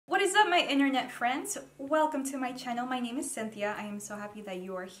my internet friends, welcome to my channel. My name is Cynthia. I am so happy that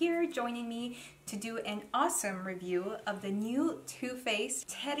you are here joining me to do an awesome review of the new Too Faced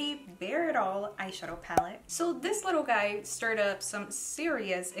Teddy Bear It All eyeshadow palette. So this little guy stirred up some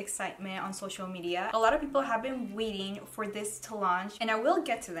serious excitement on social media. A lot of people have been waiting for this to launch, and I will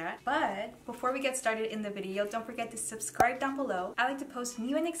get to that. But before we get started in the video, don't forget to subscribe down below. I like to post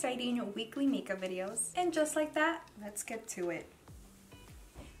new and exciting weekly makeup videos. And just like that, let's get to it.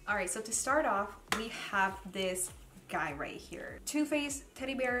 Alright, so to start off, we have this guy right here. Too Faced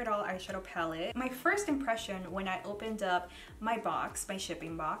Teddy Bear It All eyeshadow palette. My first impression when I opened up my box, my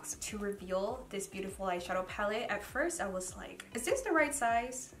shipping box, to reveal this beautiful eyeshadow palette, at first I was like, is this the right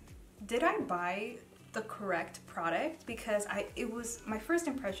size? Did I buy the correct product? Because my first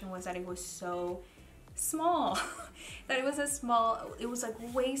impression was that it was so small. That it was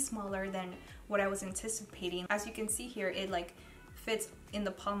like way smaller than what I was anticipating. As you can see here, it like fits in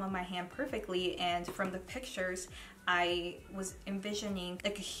the palm of my hand perfectly, and from the pictures I was envisioning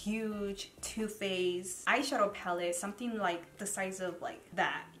like a huge Too Faced eyeshadow palette, something like the size of like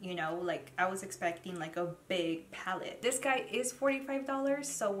that, you know, like I was expecting like a big palette. This guy is $45,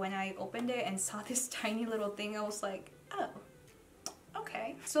 so when I opened it and saw this tiny little thing, I was like, oh,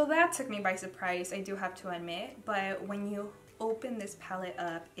 okay. So that took me by surprise, I do have to admit. But when you open this palette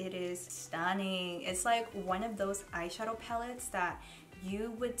up, it is stunning. It's like one of those eyeshadow palettes that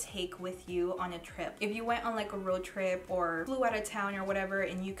you would take with you on a trip. If you went on like a road trip or flew out of town or whatever,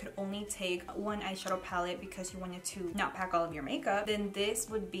 and you could only take one eyeshadow palette because you wanted to not pack all of your makeup, then this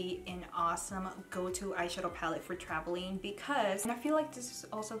would be an awesome go-to eyeshadow palette for traveling. Because, and I feel like this is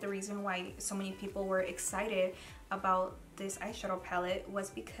also the reason why so many people were excited about this eyeshadow palette, was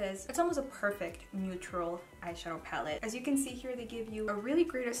because it's almost a perfect neutral eyeshadow palette. As you can see here, they give you a really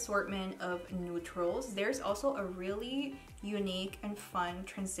great assortment of neutrals. There's also a really unique and fun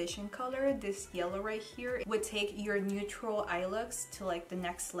transition color. This yellow right here would take your neutral eye looks to like the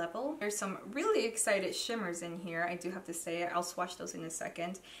next level. There's some really excited shimmers in here, I do have to say. I'll swatch those in a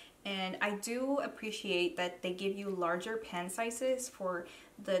second. And I do appreciate that they give you larger pan sizes for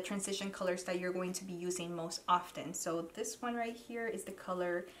the transition colors that you're going to be using most often. So this one right here is the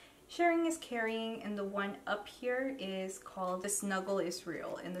color Sharing is Caring, and the one up here is called The Snuggle is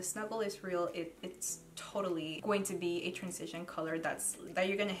Real. And The Snuggle is Real, it's totally going to be a transition color that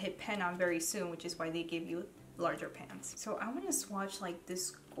you're gonna hit pan on very soon, which is why they give you larger pans. So I want to swatch like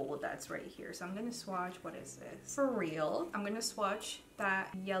this gold that's right here. So I'm gonna swatch, what is this? For Real. I'm gonna swatch that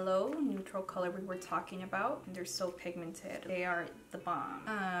yellow neutral color we were talking about. They're so pigmented. They are the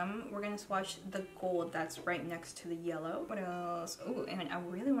bomb. We're gonna swatch the gold that's right next to the yellow. What else? Oh, and I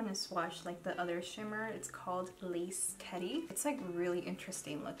really want to swatch like the other shimmer. It's called Lace Teddy. It's like really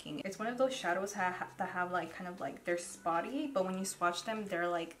interesting looking. It's one of those shadows that have like kind of like, they're spotty, but when you swatch them, they're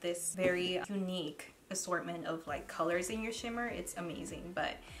like this very unique assortment of like colors in your shimmer. It's amazing.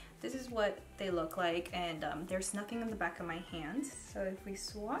 But this is what they look like, and there's nothing in the back of my hand. So if we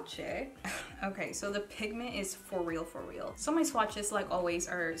swatch it, okay, so the pigment is for real. So my swatches, like always,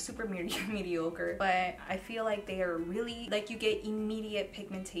 are super mediocre, but I feel like they are really, like, you get immediate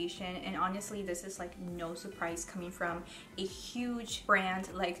pigmentation. And honestly, this is like no surprise coming from a huge brand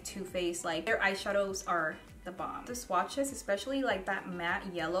like Too Faced. Like, their eyeshadows are the bomb. The swatches, especially like that matte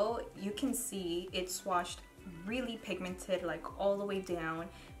yellow, you can see it's swatched really pigmented, like all the way down.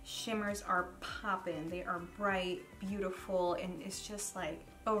 Shimmers are popping, they are bright, beautiful, and it's just like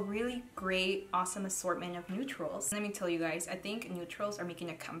a really great, awesome assortment of neutrals. Let me tell you guys, I think neutrals are making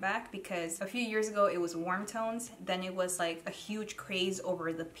a comeback, because a few years ago it was warm tones, then it was like a huge craze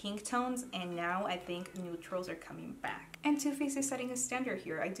over the pink tones, and now I think neutrals are coming back. And Too Faced is setting a standard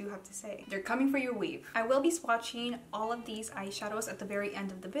here, I do have to say. They're coming for your weave. I will be swatching all of these eyeshadows at the very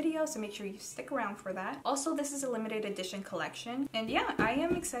end of the video, so make sure you stick around for that. Also, this is a limited edition collection, and yeah, I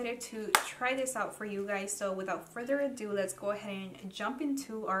am excited to try this out for you guys. So without further ado, let's go ahead and jump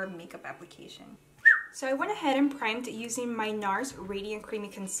into our makeup application. So I went ahead and primed using my NARS Radiant Creamy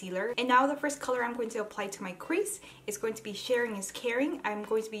Concealer. And now the first color I'm going to apply to my crease is going to be Sharing is Caring. I'm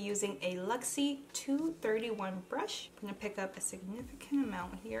going to be using a Luxie 231 brush. I'm going to pick up a significant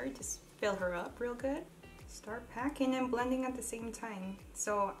amount here, just fill her up real good. Start packing and blending at the same time.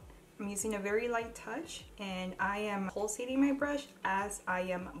 So I'm using a very light touch, and I am pulsating my brush as I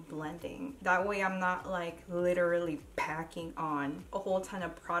am blending. That way I'm not like literally packing on a whole ton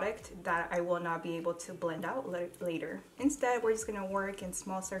of product that I will not be able to blend out later. Instead, we're just gonna work in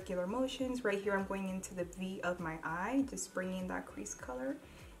small circular motions. Right here I'm going into the V of my eye, just bringing that crease color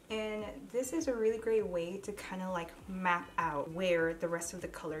And this is a really great way to kind of like map out where the rest of the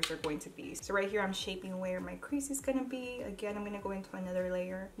colors are going to be. So right here I'm shaping where my crease is going to be. Again, I'm going to go into another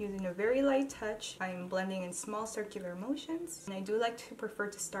layer using a very light touch. I'm blending in small circular motions, and I do like to prefer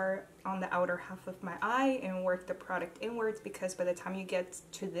to start on the outer half of my eye and work the product inwards, because by the time you get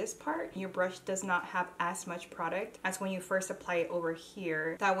to this part, your brush does not have as much product as when you first apply it over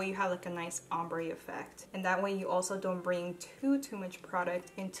here. That way you have like a nice ombre effect, and that way you also don't bring too much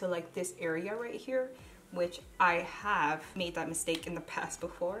product into like this area right here, which I have made that mistake in the past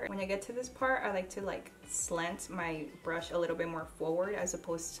before. When I get to this part, I like to like slant my brush a little bit more forward as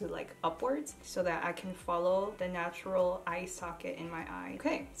opposed to like upwards, so that I can follow the natural eye socket in my eye.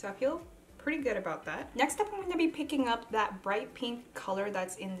 Okay, so I feel pretty good about that. Next up, I'm going to be picking up that bright pink color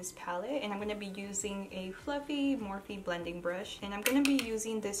that's in this palette, and I'm going to be using a fluffy Morphe blending brush, and I'm going to be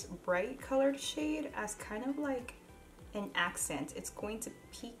using this bright colored shade as kind of like an accent. It's going to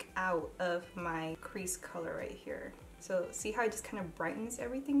peek out of my crease color right here. So see how it just kind of brightens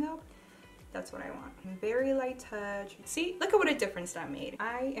everything up? That's what I want. Very light touch. See, look at what a difference that made.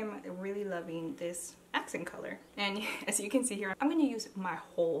 I am really loving this accent color. And as you can see here, I'm gonna use my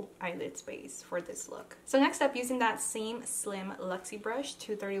whole eyelid space for this look. So next up, using that same slim Luxie brush,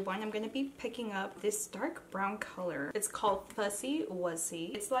 231, I'm gonna be picking up this dark brown color. It's called Fussy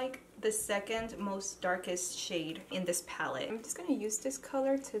Wuzzy. It's like the second most darkest shade in this palette. I'm just gonna use this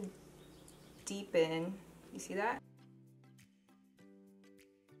color to deepen, you see that?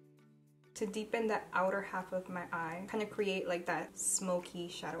 To deepen the outer half of my eye, kind of create like that smoky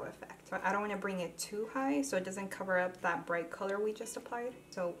shadow effect. So I don't want to bring it too high so it doesn't cover up that bright color we just applied.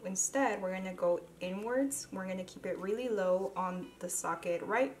 So instead, we're going to go inwards. We're going to keep it really low on the socket,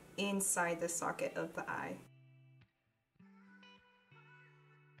 right inside the socket of the eye.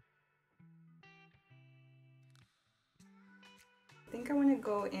 I think I want to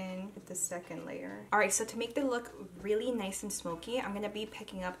go in with the second layer. Alright, so to make the look really nice and smoky, I'm going to be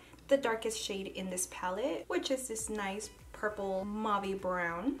picking up the darkest shade in this palette, which is this nice purple mauve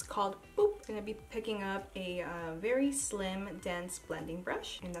brown. It's called Boop. I'm gonna be picking up a very slim, dense blending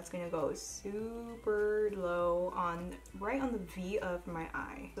brush, and that's gonna go super low on right on the V of my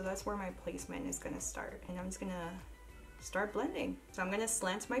eye. So that's where my placement is gonna start, and I'm just gonna start blending. So I'm gonna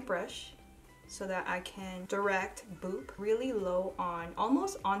slant my brush so that I can direct Boop really low on,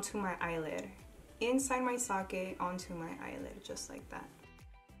 almost onto my eyelid, inside my socket onto my eyelid, just like that.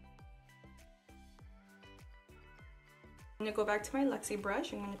 I'm gonna go back to my Luxie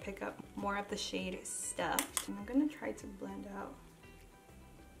brush. I'm gonna pick up more of the shade Stuffed, and I'm gonna try to blend out.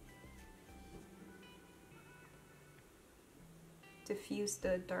 Diffuse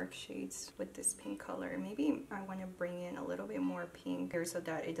the dark shades with this pink color. Maybe I want to bring in a little bit more pink here so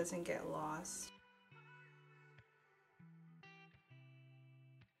that it doesn't get lost.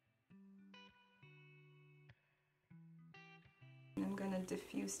 I'm gonna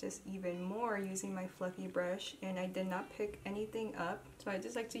diffuse this even more using my fluffy brush, and I did not pick anything up, so I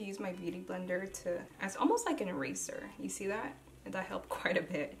just like to use my beauty blender to, as almost like an eraser. You see that? And that helped quite a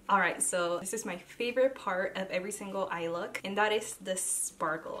bit. Alright, so this is my favorite part of every single eye look, and that is the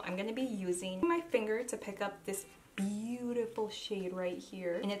sparkle. I'm gonna be using my finger to pick up this beautiful shade right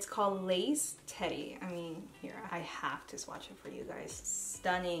here, and it's called Lace Teddy. I mean, here, I have to swatch it for you guys.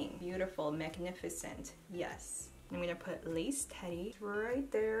 Stunning, beautiful, magnificent, yes. I'm gonna put Lace Teddy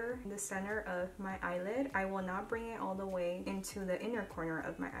right there in the center of my eyelid. I will not bring it all the way into the inner corner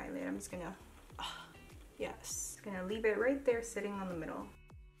of my eyelid. I'm just gonna, yes. Gonna leave it right there sitting on the middle.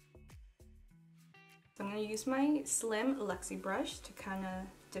 So I'm gonna use my slim Luxie brush to kind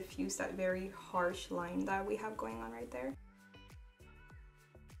of diffuse that very harsh line that we have going on right there.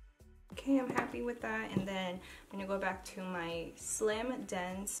 Okay, I'm happy with that, and then I'm gonna go back to my slim,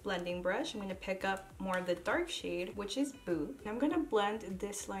 dense blending brush. I'm gonna pick up more of the dark shade, which is Boop. And I'm gonna blend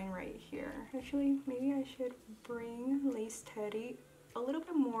this line right here. Actually, maybe I should bring Lace Teddy a little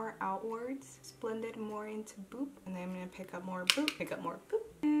bit more outwards, just blend it more into Boop, and then I'm gonna pick up more Boop, pick up more Boop,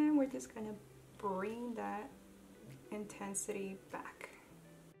 and we're just gonna bring that intensity back.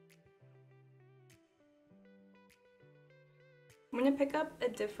 I'm gonna pick up a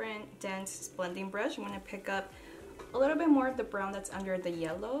different dense blending brush. I'm gonna pick up a little bit more of the brown that's under the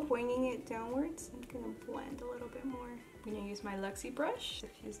yellow, pointing it downwards. I'm gonna blend a little bit more. I'm gonna use my Luxie brush to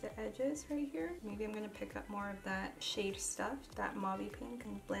diffuse the edges right here. Maybe I'm gonna pick up more of that shade Stuffed, that mauve pink,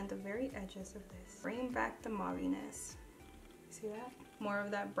 and blend the very edges of this. Bring back the mauviness. See that? More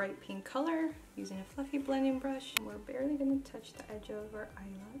of that bright pink color, using a fluffy blending brush. And we're barely gonna touch the edge of our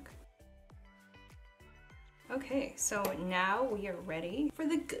eye look. Okay, so now we are ready for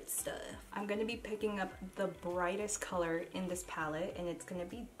the good stuff. I'm gonna be picking up the brightest color in this palette, and it's gonna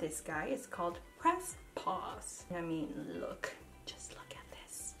be this guy. It's called Press Pause. I mean, look, just look at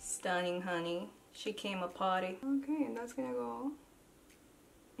this. Stunning, honey. She came a party. Okay, and that's gonna go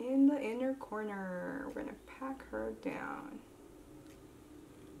in the inner corner. We're gonna pack her down.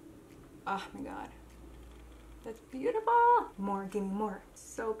 Oh my god. That's beautiful. More, give me more.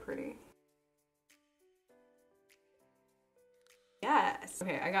 So pretty. Yes.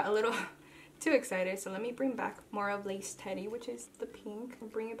 Okay, I got a little too excited, so let me bring back more of Lace Teddy, which is the pink. I'll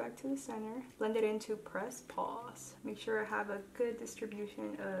bring it back to the center. Blend it into Press Pause. Make sure I have a good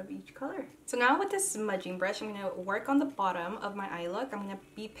distribution of each color. So now with this smudging brush, I'm gonna work on the bottom of my eye look. I'm gonna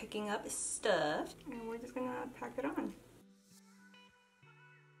be picking up stuff, and we're just gonna pack it on.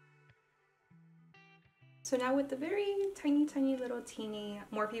 So now with the very tiny little teeny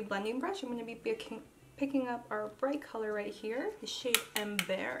Morphe blending brush, I'm gonna be picking up our bright color right here, the shade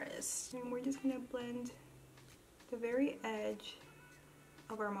Embarrassed. And we're just gonna blend the very edge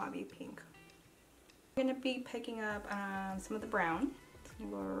of our mauve pink. I'm gonna be picking up some of the brown. It's gonna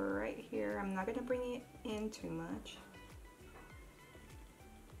go right here. I'm not gonna bring it in too much.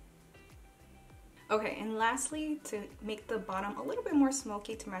 Okay, and lastly, to make the bottom a little bit more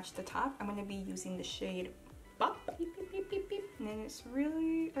smoky to match the top, I'm gonna be using the shade Bop. Beep, beep, beep, beep, beep. And then it's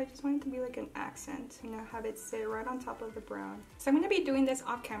really, I just want it to be like an accent. I'm gonna have it sit right on top of the brown. So I'm gonna be doing this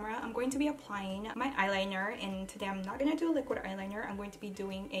off camera. I'm going to be applying my eyeliner, and today I'm not gonna do a liquid eyeliner. I'm going to be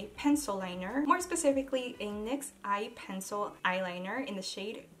doing a pencil liner, more specifically a NYX Eye Pencil eyeliner in the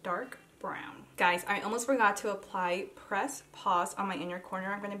shade Dark Brown. Guys, I almost forgot to apply Press Pause on my inner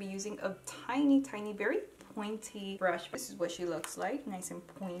corner. I'm gonna be using a tiny, very pointy brush. This is what she looks like, nice and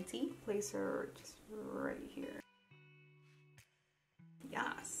pointy. Place her just right here.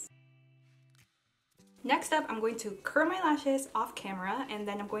 Yes. Next up, I'm going to curl my lashes off camera, and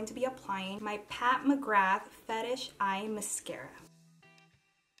then I'm going to be applying my Pat McGrath Fetish Eye Mascara.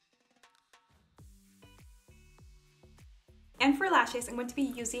 And for lashes, I'm going to be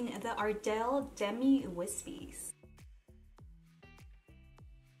using the Ardell Demi Wispies.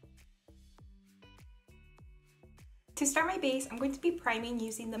 To start my base, I'm going to be priming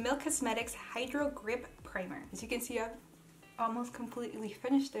using the Milk Cosmetics Hydro Grip Primer. As you can see, I've almost completely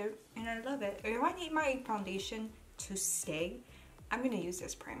finished it, and I love it. If I need my foundation to stay, I'm going to use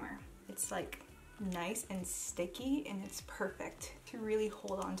this primer. It's like nice and sticky, and it's perfect to really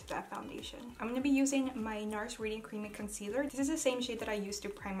hold on to that foundation. I'm going to be using my NARS Radiant Creamy Concealer. This is the same shade that I used to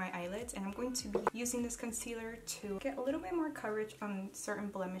prime my eyelids, and I'm going to be using this concealer to get a little bit more coverage on certain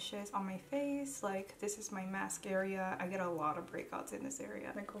blemishes on my face. Like, this is my mask area. I get a lot of breakouts in this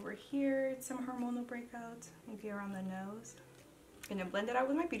area. Like over here, some hormonal breakouts, maybe around the nose. I'm going to blend it out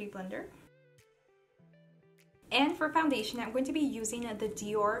with my beauty blender. And for foundation, I'm going to be using the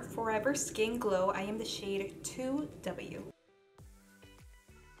Dior Forever Skin Glow. I am the shade 2W.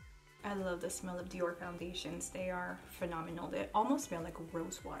 I love the smell of Dior foundations. They are phenomenal. They almost smell like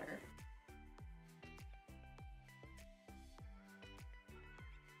rose water.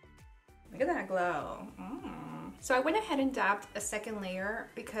 Look at that glow. So I went ahead and dabbed a second layer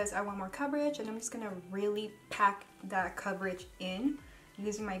because I want more coverage, and I'm just gonna really pack that coverage in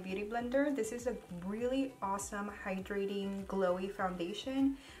using my beauty blender. This is a really awesome hydrating glowy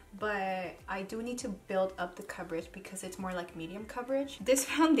foundation, but I do need to build up the coverage because it's more like medium coverage. This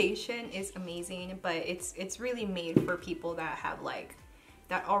foundation is amazing, but it's really made for people that have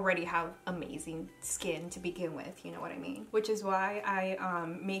that already have amazing skin to begin with, you know what I mean? Which is why I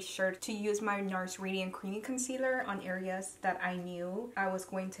made sure to use my NARS Radiant Creamy Concealer on areas that I knew I was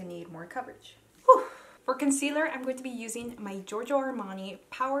going to need more coverage. Whew. For concealer, I'm going to be using my Giorgio Armani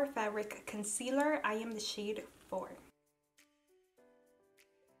Power Fabric Concealer. I am the shade 4.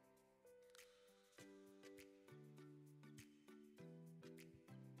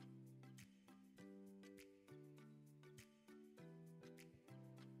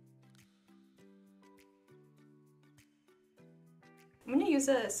 I'm going to use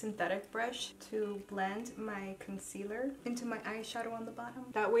a synthetic brush to blend my concealer into my eyeshadow on the bottom.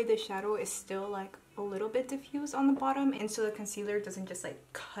 That way the shadow is still like a little bit diffused on the bottom, and so the concealer doesn't just like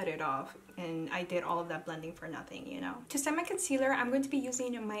cut it off and I did all of that blending for nothing, you know. To set my concealer, I'm going to be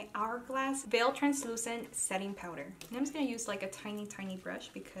using my Hourglass Veil Translucent Setting Powder. And I'm just going to use like a tiny brush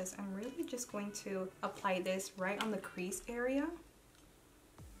because I'm really just going to apply this right on the crease area.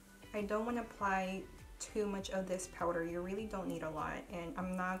 I don't want to apply too much of this powder. You really don't need a lot, and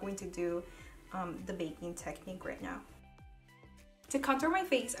I'm not going to do the baking technique right now. To contour my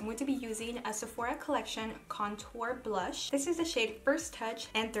face, I'm going to be using a Sephora Collection Contour Blush. This is the shade First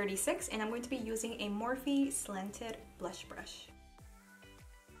Touch N36, and I'm going to be using a Morphe Slanted Blush Brush.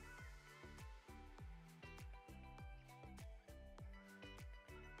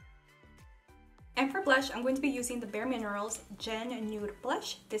 And for blush, I'm going to be using the Bare Minerals Gen Nude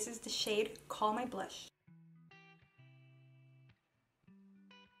Blush. This is the shade Call My Blush.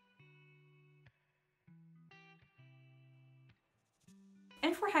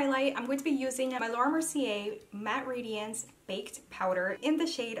 And for highlight, I'm going to be using my Laura Mercier Matte Radiance Baked Powder in the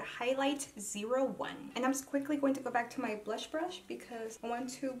shade Highlight 01. And I'm just quickly going to go back to my blush brush because I want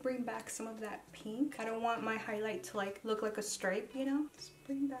to bring back some of that pink. I don't want my highlight to like look like a stripe, you know? Just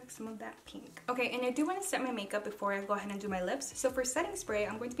bring back some of that pink. Okay, and I do want to set my makeup before I go ahead and do my lips. So for setting spray,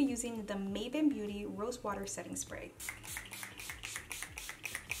 I'm going to be using the Maven Beauty Rose Water Setting Spray.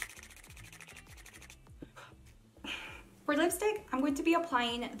 For lipstick, I'm going to be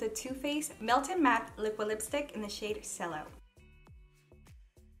applying the Too Faced Melt and Matte Liquid Lipstick in the shade Sellout.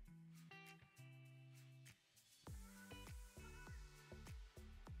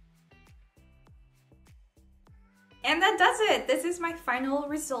 And that does it! This is my final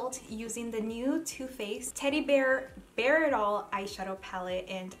result using the new Too Faced Teddy Bear Bare It All eyeshadow palette,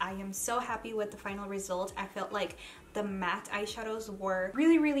 and I am so happy with the final result. I felt like the matte eyeshadows were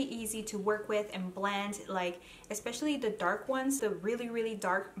really easy to work with and blend, like especially the dark ones, the really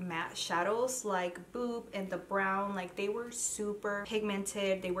dark matte shadows like Boop and the brown, like they were super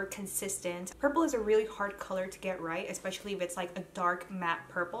pigmented, they were consistent. Purple is a really hard color to get right, especially if it's like a dark matte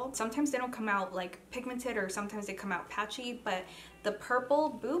purple. Sometimes they don't come out like pigmented or sometimes they come out patchy, but the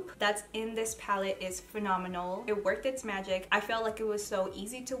purple Boop that's in this palette is phenomenal. It worked its magic. I felt like it was so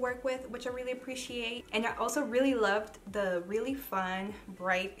easy to work with, which I really appreciate. And I also really loved the really fun,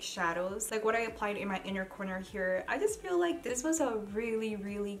 bright shadows. Like what I applied in my inner corner here. I just feel like this was a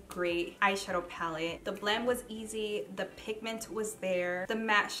really great eyeshadow palette. The blend was easy. The pigment was there. The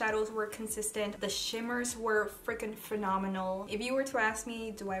matte shadows were consistent. The shimmers were freaking phenomenal. If you were to ask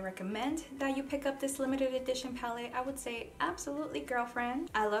me, do I recommend that you pick up this limited edition palette? I would say absolutely,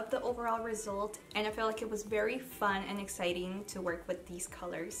 girlfriend. I love the overall result and I feel like it was very fun and exciting to work with these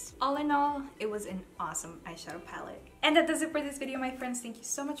colors. All in all, it was an awesome eyeshadow palette. And that does it for this video, my friends. Thank you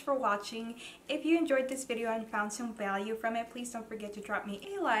so much for watching. If you enjoyed this video and found some value from it, please don't forget to drop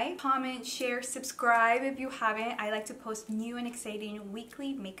me a like, comment, share, subscribe if you haven't. I like to post new and exciting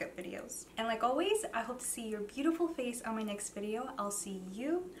weekly makeup videos. And like always, I hope to see your beautiful face on my next video. I'll see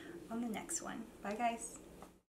you on the next one. Bye guys.